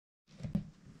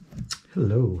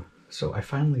Hello. So I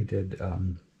finally did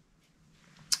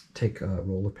take a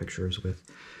roll of pictures with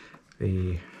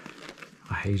the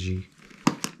Ihagee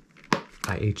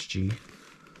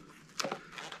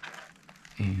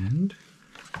and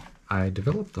I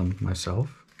developed them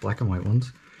myself, black and white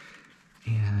ones,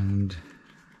 and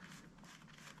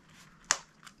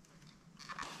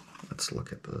let's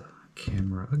look at the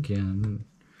camera again,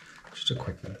 just a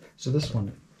quickie. So this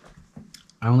one,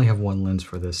 I only have one lens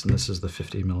for this, and this is the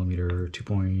 50mm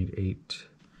 2.8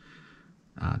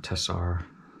 Tessar,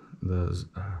 the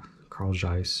Carl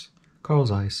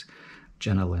Zeiss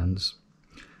Jenna lens.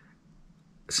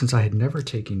 Since I had never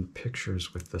taken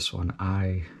pictures with this one,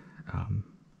 I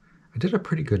did a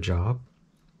pretty good job.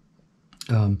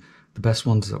 The best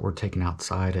ones that were taken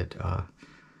outside at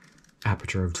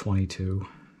aperture of 22,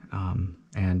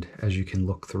 and as you can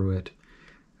look through it,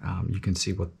 you can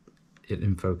see what it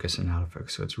in focus and out of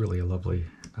focus. So it's really a lovely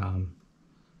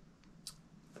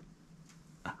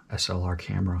SLR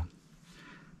camera.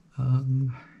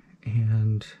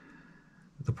 And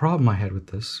the problem I had with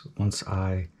this, once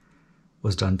I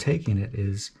was done taking it,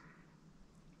 is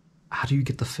how do you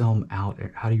get the film out?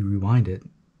 How do you rewind it?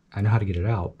 I know how to get it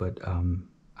out, but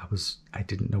I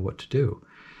didn't know what to do.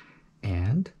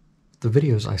 And the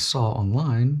videos I saw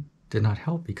online did not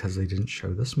help because they didn't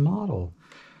show this model.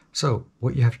 So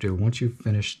what you have to do, once you've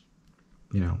finished,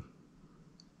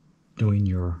 doing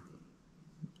your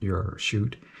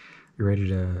shoot, you're ready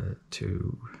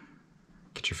to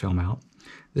get your film out.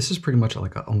 This is pretty much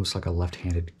like almost like a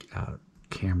left-handed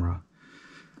camera.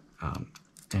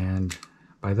 And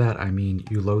by that, I mean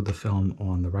you load the film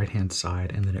on the right-hand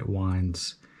side, and then it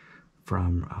winds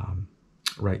from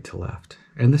right to left.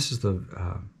 And this is the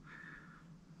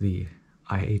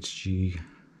Ihagee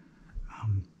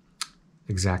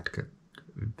Exakta.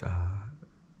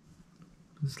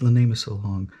 The name is so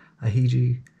long.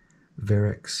 Ihagee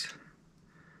Varex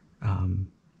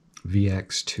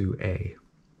VX2A,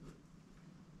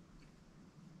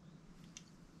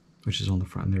 which is on the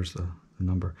front. And there's the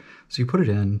number. So you put it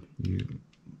in, you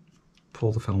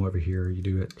pull the film over here, you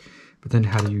do it, but then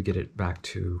how do you get it back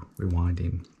to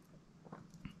rewinding?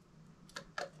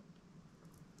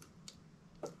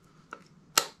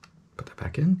 Put that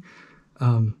back in.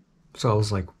 So I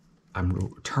was like,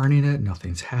 I'm turning it,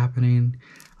 nothing's happening.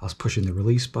 I was pushing the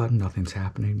release button, nothing's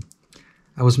happening.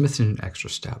 I was missing an extra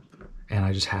step, and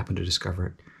I just happened to discover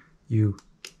it. You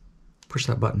push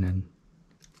that button in,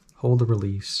 hold the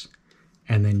release,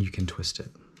 and then you can twist it.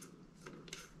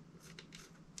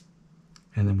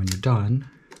 And then when you're done,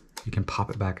 you can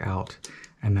pop it back out,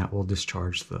 and that will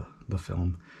discharge the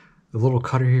film. The little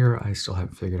cutter here, I still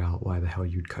haven't figured out why the hell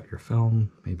you'd cut your film.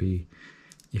 Maybe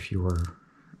if you were,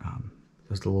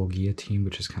 there's the little guillotine,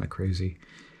 which is kind of crazy.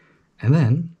 And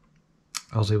then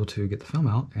I was able to get the film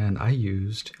out, and I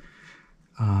used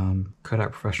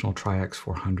Kodak Professional Tri-X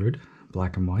 400,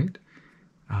 black and white.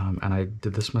 And I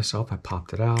did this myself. I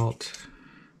popped it out,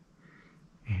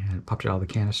 and popped it out of the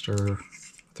canister,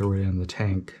 threw it in the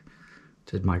tank,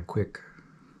 did my quick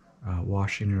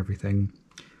washing and everything.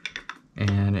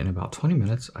 And in about 20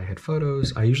 minutes, I had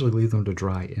photos. I usually leave them to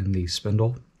dry in the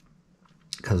spindle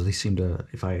because they seem to,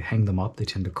 if I hang them up, they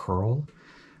tend to curl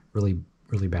really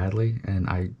badly, and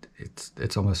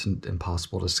it's almost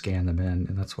impossible to scan them in,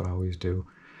 and that's what I always do.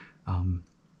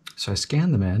 So I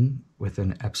scanned them in with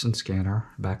an Epson scanner,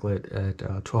 backlit at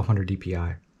 1200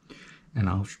 DPI, and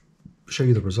I'll show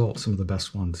you the results, some of the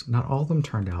best ones. Not all of them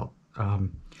turned out.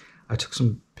 I took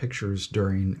some pictures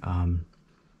during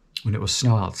when it was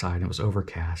snow outside and it was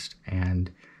overcast,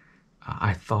 and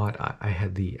I thought I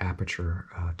had the aperture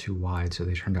too wide, so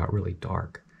they turned out really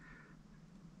dark.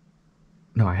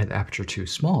 No, I had the aperture too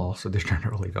small, so they turned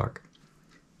out really dark.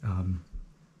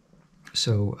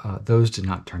 So those did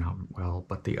not turn out well,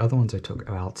 but the other ones I took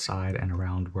outside and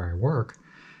around where I work,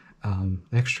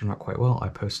 they actually turned out quite well. I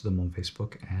posted them on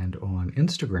Facebook and on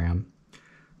Instagram,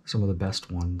 some of the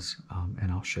best ones,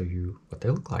 and I'll show you what they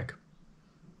look like.